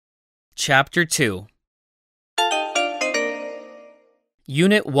Chapter 2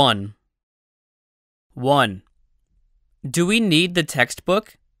 Unit 1 1. Do we need the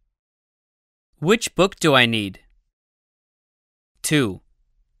textbook? Which book do I need? 2.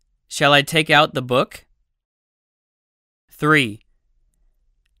 Shall I take out the book? 3.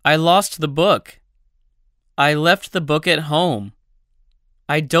 I lost the book. I left the book at home.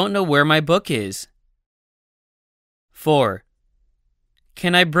 I don't know where my book is. 4.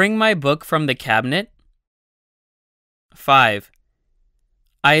 Can I bring my book from the cabinet? 5.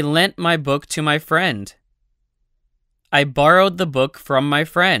 I lent my book to my friend. I borrowed the book from my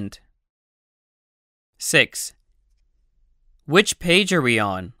friend. 6. Which page are we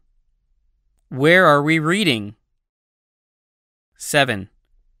on? Where are we reading? 7.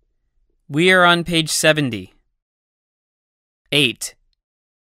 We are on page 70. 8.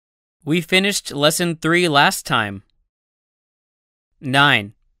 We finished lesson 3 last time.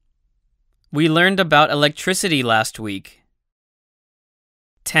 9. We learned about electricity last week.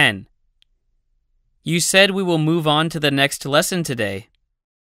 10. You said we will move on to the next lesson today.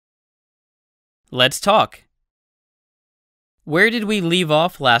 Let's talk. Where did we leave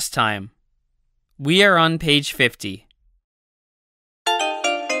off last time? We are on page 50.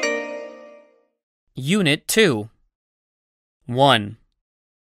 Unit 2 1.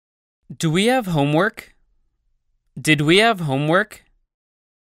 Do we have homework? Did we have homework?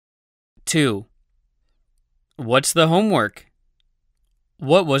 2. What's the homework?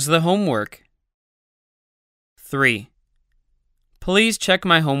 What was the homework? 3. Please check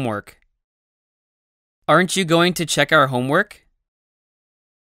my homework. Aren't you going to check our homework?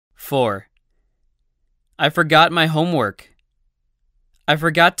 4. I forgot my homework. I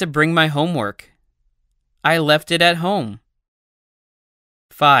forgot to bring my homework. I left it at home.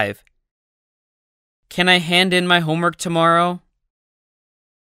 5. Can I hand in my homework tomorrow?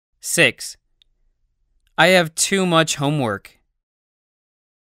 6. I have too much homework.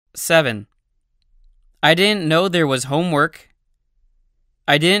 7. I didn't know there was homework.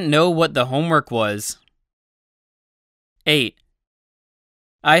 I didn't know what the homework was. 8.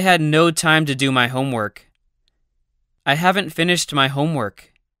 I had no time to do my homework. I haven't finished my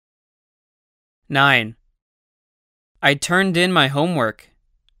homework. 9. I turned in my homework.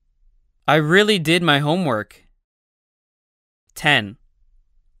 I really did my homework. 10.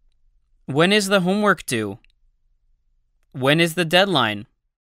 When is the homework due? When is the deadline?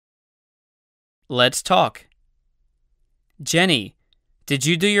 Let's talk. Jenny, did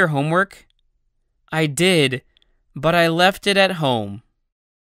you do your homework? I did, but I left it at home.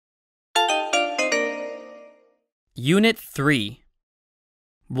 Unit 3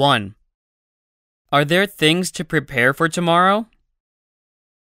 1. Are there things to prepare for tomorrow?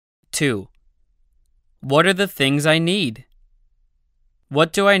 2. What are the things I need?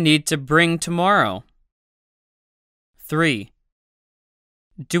 What do I need to bring tomorrow? 3.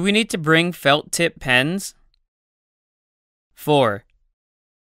 Do we need to bring felt tip pens? 4.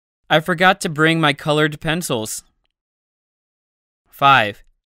 I forgot to bring my colored pencils. 5.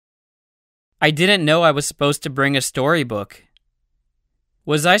 I didn't know I was supposed to bring a storybook.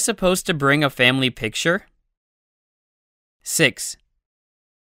 Was I supposed to bring a family picture? 6.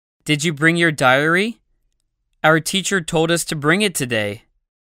 Did you bring your diary? Our teacher told us to bring it today.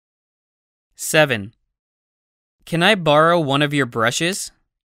 7. Can I borrow one of your brushes?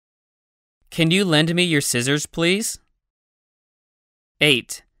 Can you lend me your scissors, please?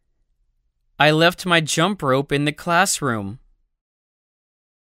 8. I left my jump rope in the classroom.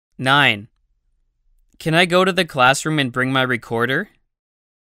 9. Can I go to the classroom and bring my recorder?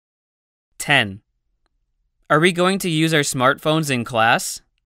 10. Are we going to use our smartphones in class?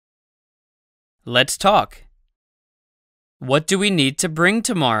 Let's talk. What do we need to bring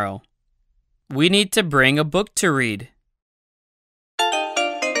tomorrow? We need to bring a book to read.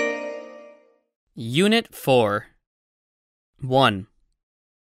 Unit 4 1.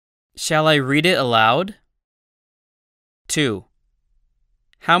 Shall I read it aloud? 2.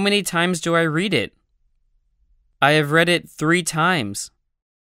 How many times do I read it? I have read it 3 times.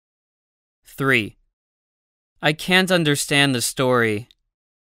 3. I can't understand the story.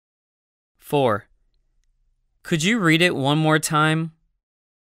 4. Could you read it one more time?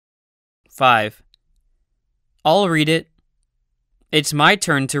 5. I'll read it. It's my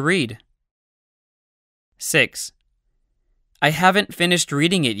turn to read. 6. I haven't finished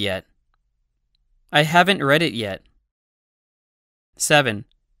reading it yet. I haven't read it yet. 7.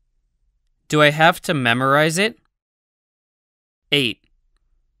 Do I have to memorize it? 8.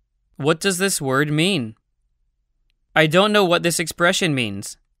 What does this word mean? I don't know what this expression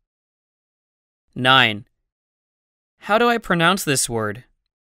means. 9. How do I pronounce this word?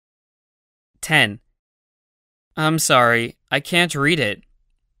 10. I'm sorry, I can't read it.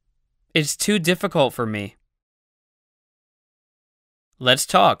 It's too difficult for me. Let's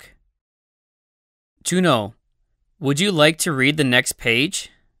talk. Juno, would you like to read the next page?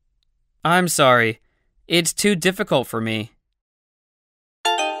 I'm sorry, it's too difficult for me.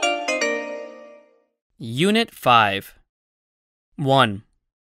 Unit 5. 1.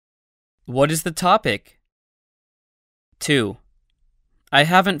 What is the topic? 2. I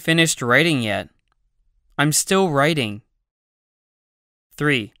haven't finished writing yet. I'm still writing.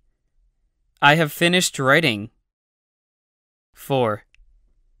 3. I have finished writing. 4.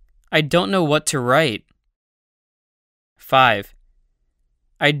 I don't know what to write. 5.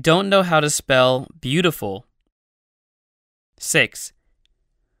 I don't know how to spell beautiful. 6.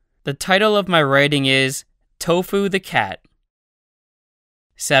 The title of my writing is Tofu the Cat.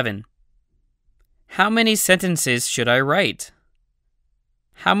 7. How many sentences should I write?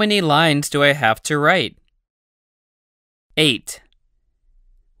 How many lines do I have to write? 8.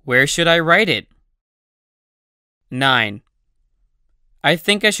 Where should I write it? 9. I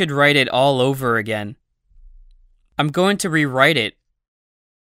think I should write it all over again. I'm going to rewrite it.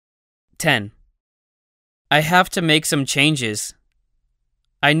 10. I have to make some changes.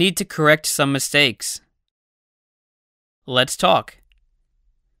 I need to correct some mistakes. Let's talk.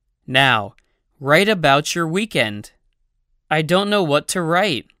 Now, write about your weekend. I don't know what to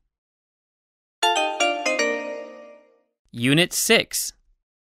write. Unit 6.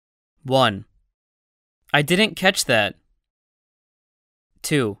 1. I didn't catch that.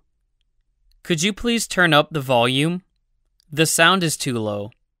 2. Could you please turn up the volume? The sound is too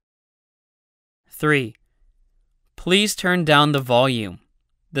low. 3. Please turn down the volume.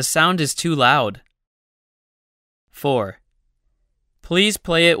 The sound is too loud. 4. Please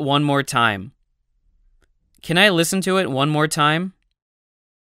play it one more time. Can I listen to it one more time?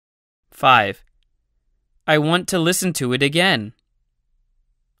 5. I want to listen to it again.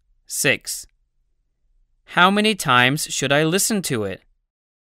 6. How many times should I listen to it?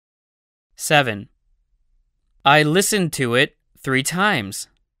 7. I listened to it 3 times.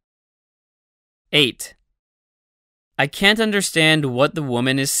 8. I can't understand what the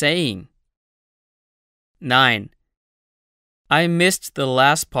woman is saying. 9. I missed the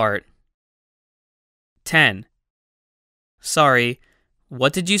last part. 10. Sorry,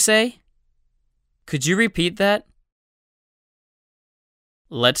 what did you say? Could you repeat that?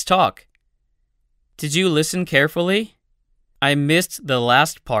 Let's talk. Did you listen carefully? I missed the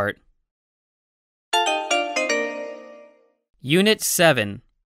last part. Unit 7.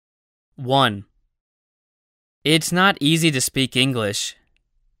 1. It's not easy to speak English.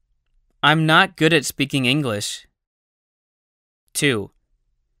 I'm not good at speaking English. 2.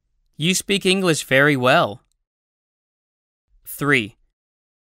 You speak English very well. 3.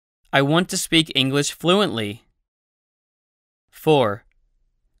 I want to speak English fluently. 4.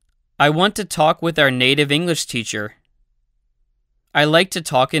 I want to talk with our native English teacher. I like to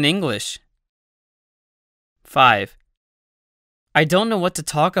talk in English. 5. I don't know what to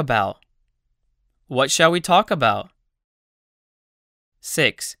talk about. What shall we talk about?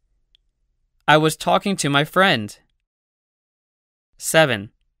 6. I was talking to my friend. 7.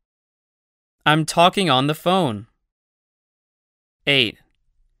 I'm talking on the phone. 8.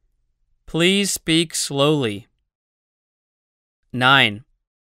 Please speak slowly. 9.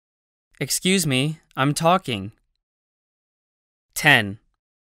 Excuse me, I'm talking. 10.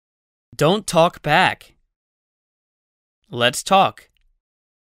 Don't talk back. Let's talk.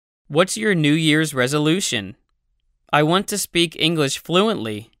 What's your New Year's resolution? I want to speak English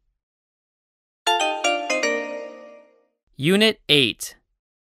fluently. Unit 8.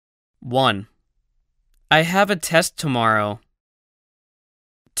 1. I have a test tomorrow.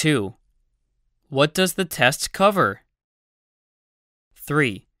 2. What does the test cover?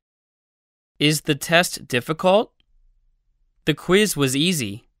 3. Is the test difficult? The quiz was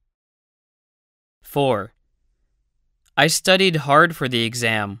easy. 4. I studied hard for the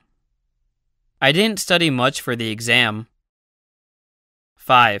exam. I didn't study much for the exam.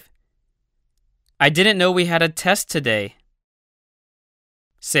 5. I didn't know we had a test today.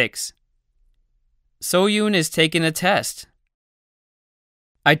 6. So-yoon is taking a test.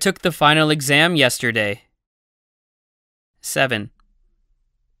 I took the final exam yesterday. 7.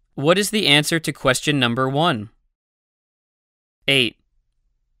 What is the answer to question number 1? 8.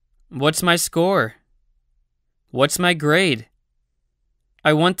 What's my score? What's my grade?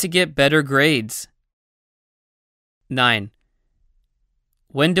 I want to get better grades. 9.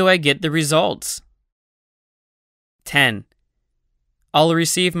 When do I get the results? 10. I'll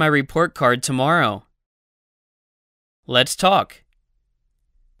receive my report card tomorrow. Let's talk.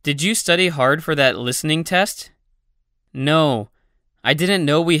 Did you study hard for that listening test? No, I didn't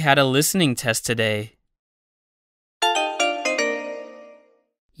know we had a listening test today.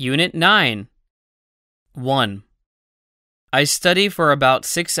 Unit 9. 1. I study for about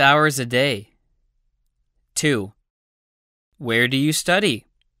 6 hours a day. 2. Where do you study?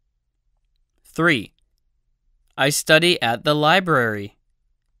 3. I study at the library.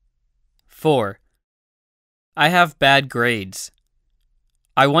 4. I have bad grades.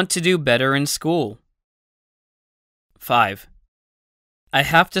 I want to do better in school. 5. I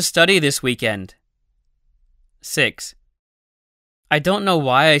have to study this weekend. 6. I don't know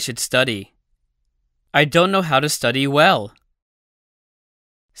why I should study. I don't know how to study well.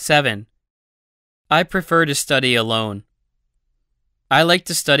 7. I prefer to study alone. I like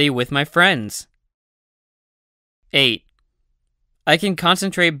to study with my friends. 8. I can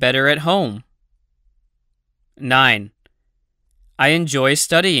concentrate better at home. 9. I enjoy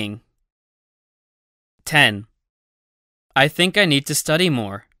studying. 10. I think I need to study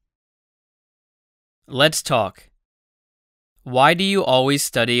more. Let's talk. Why do you always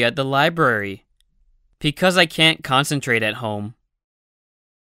study at the library? Because I can't concentrate at home.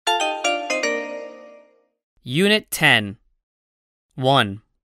 Unit 10. 1.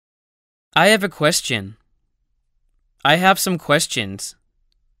 I have a question. I have some questions.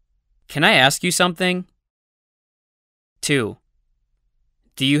 Can I ask you something? 2.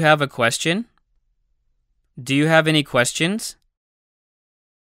 Do you have a question? Do you have any questions?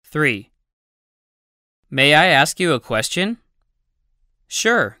 3. May I ask you a question?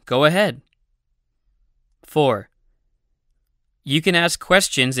 Sure, go ahead. 4. You can ask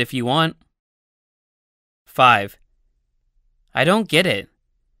questions if you want. 5. I don't get it.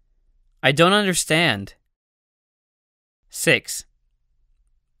 I don't understand. 6.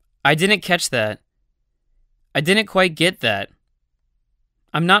 I didn't catch that. I didn't quite get that.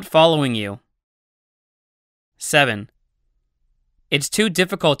 I'm not following you. 7. It's too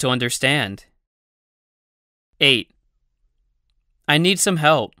difficult to understand. 8. I need some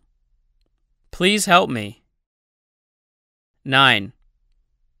help. Please help me. 9.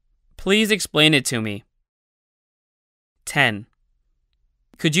 Please explain it to me. 10.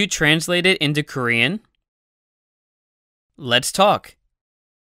 Could you translate it into Korean? Let's talk.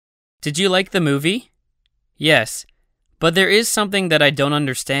 Did you like the movie? Yes, but there is something that I don't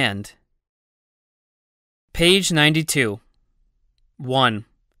understand. Page 92. 1.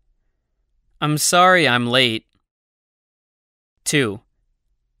 I'm sorry I'm late. 2.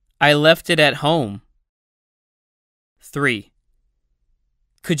 I left it at home. 3.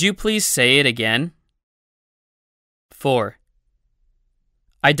 Could you please say it again? 4.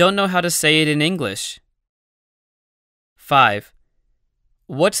 I don't know how to say it in English. 5.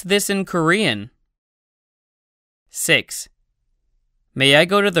 What's this in Korean? 6. May I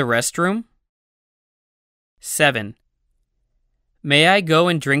go to the restroom? 7. May I go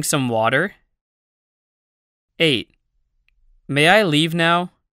and drink some water? 8. May I leave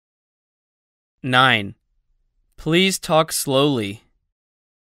now? 9. Please talk slowly.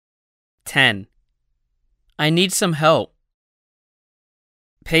 10. I need some help.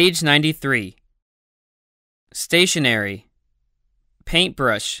 Page 93. Stationery.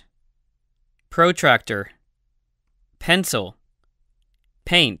 Paintbrush. Protractor. Pencil.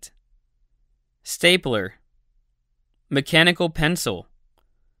 Paint. Stapler. Mechanical pencil.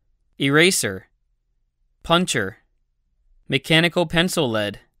 Eraser. Puncher. Mechanical pencil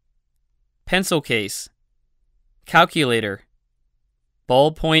lead. Pencil case. Calculator.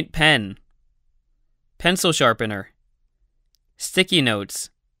 Ballpoint pen. Pencil sharpener. Sticky notes.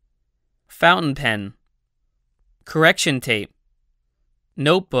 Fountain pen. Correction tape.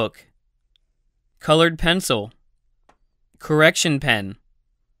 Notebook. Colored pencil. Correction pen.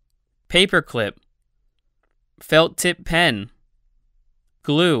 Paperclip. Felt tip pen.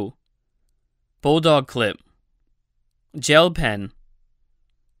 Glue. Bulldog clip. Gel pen.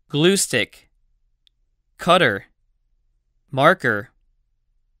 Glue stick. Cutter. Marker.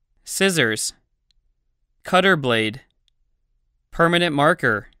 Scissors. Cutter blade. Permanent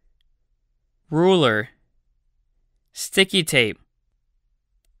marker. Ruler. Sticky tape.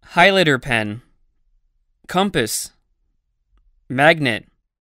 Highlighter pen. Compass. Magnet.